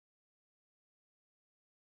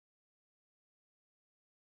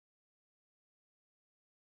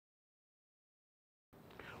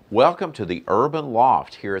Welcome to the Urban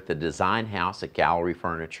Loft here at the Design House at Gallery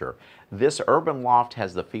Furniture. This urban loft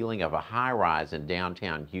has the feeling of a high-rise in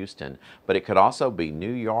downtown Houston, but it could also be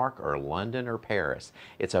New York or London or Paris.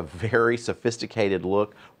 It's a very sophisticated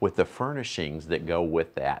look with the furnishings that go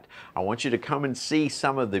with that. I want you to come and see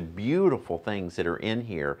some of the beautiful things that are in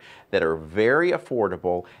here that are very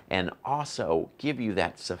affordable and also give you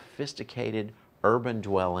that sophisticated urban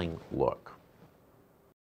dwelling look.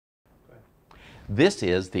 This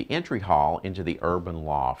is the entry hall into the urban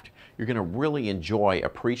loft. You're going to really enjoy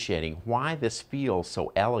appreciating why this feels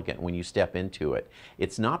so elegant when you step into it.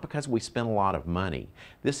 It's not because we spent a lot of money.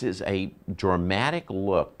 This is a dramatic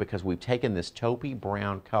look because we've taken this taupey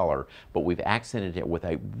brown color, but we've accented it with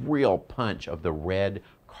a real punch of the red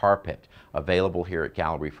carpet available here at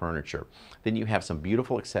Gallery Furniture. Then you have some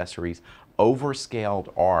beautiful accessories,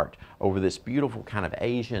 overscaled art over this beautiful kind of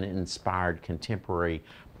Asian-inspired contemporary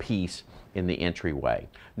piece in the entryway.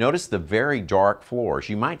 Notice the very dark floors.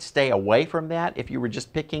 You might stay away from that if you were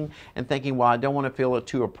just picking and thinking, well, I don't want to feel it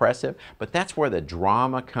too oppressive, but that's where the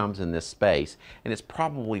drama comes in this space, and it's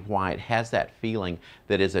probably why it has that feeling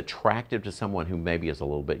that is attractive to someone who maybe is a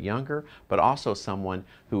little bit younger, but also someone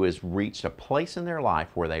who has reached a place in their life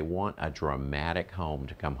where they want a dramatic home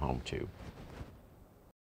to come home to.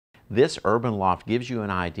 This urban loft gives you an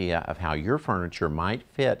idea of how your furniture might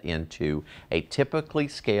fit into a typically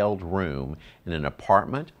scaled room in an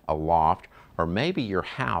apartment, a loft, or maybe your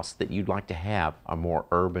house that you'd like to have a more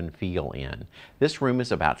urban feel in. This room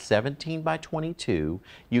is about 17 by 22.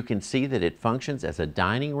 You can see that it functions as a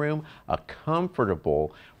dining room, a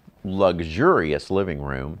comfortable, luxurious living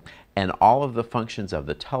room, and all of the functions of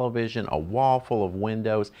the television, a wall full of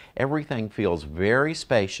windows, everything feels very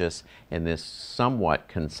spacious in this somewhat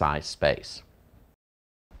concise space.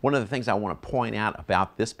 One of the things I want to point out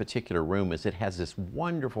about this particular room is it has this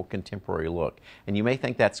wonderful contemporary look, and you may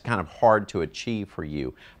think that's kind of hard to achieve for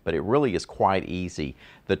you, but it really is quite easy.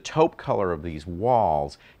 The taupe color of these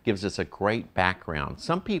walls gives us a great background.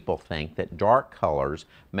 Some people think that dark colors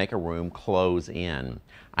make a room close in.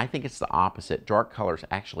 I think it's the opposite. Dark colors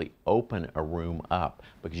actually open a room up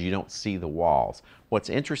because you don't see the walls. What's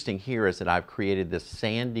interesting here is that I've created this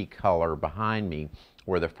sandy color behind me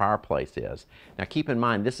where the fireplace is. Now keep in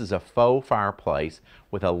mind, this is a faux fireplace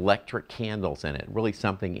with electric candles in it, really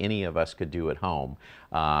something any of us could do at home.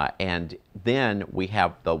 And then we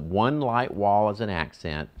have the one light wall as an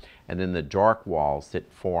accent, and then the dark walls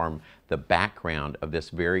that form the background of this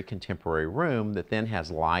very contemporary room that then has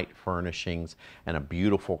light furnishings and a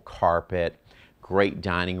beautiful carpet, great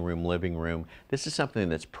dining room, living room. This is something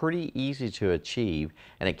that's pretty easy to achieve,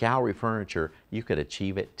 and at Gallery Furniture, you could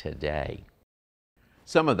achieve it today.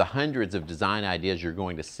 Some of the hundreds of design ideas you're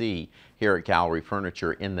going to see here at Gallery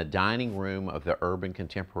Furniture in the dining room of the Urban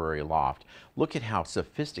Contemporary Loft. Look at how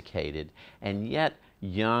sophisticated and yet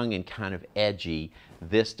young and kind of edgy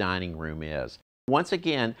this dining room is. Once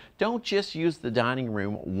again, don't just use the dining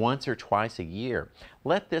room once or twice a year.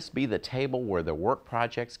 Let this be the table where the work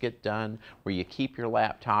projects get done, where you keep your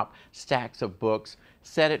laptop, stacks of books,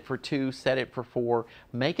 set it for 2, set it for 4.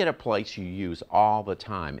 Make it a place you use all the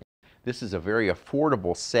time. This is a very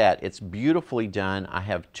affordable set. It's beautifully done. I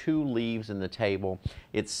have 2 leaves in the table.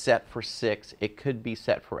 It's set for 6. It could be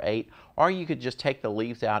set for 8. Or you could just take the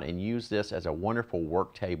leaves out and use this as a wonderful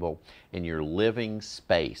work table in your living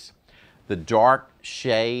space. The dark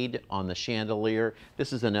shade on the chandelier,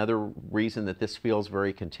 this is another reason that this feels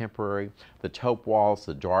very contemporary. The taupe walls,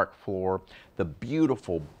 the dark floor, the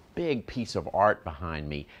beautiful big piece of art behind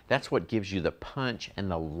me. That's what gives you the punch and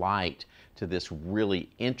the light to this really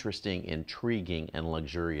interesting, intriguing, and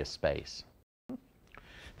luxurious space.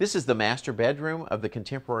 This is the master bedroom of the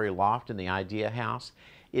contemporary loft in the Idea House.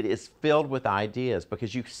 It is filled with ideas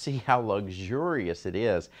because you see how luxurious it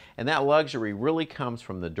is, and that luxury really comes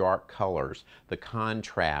from the dark colors, the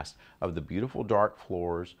contrast of the beautiful dark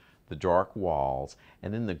floors, the dark walls,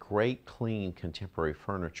 and then the great clean contemporary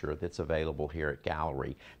furniture that's available here at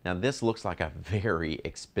Gallery. Now this looks like a very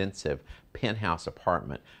expensive penthouse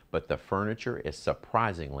apartment, but the furniture is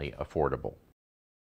surprisingly affordable.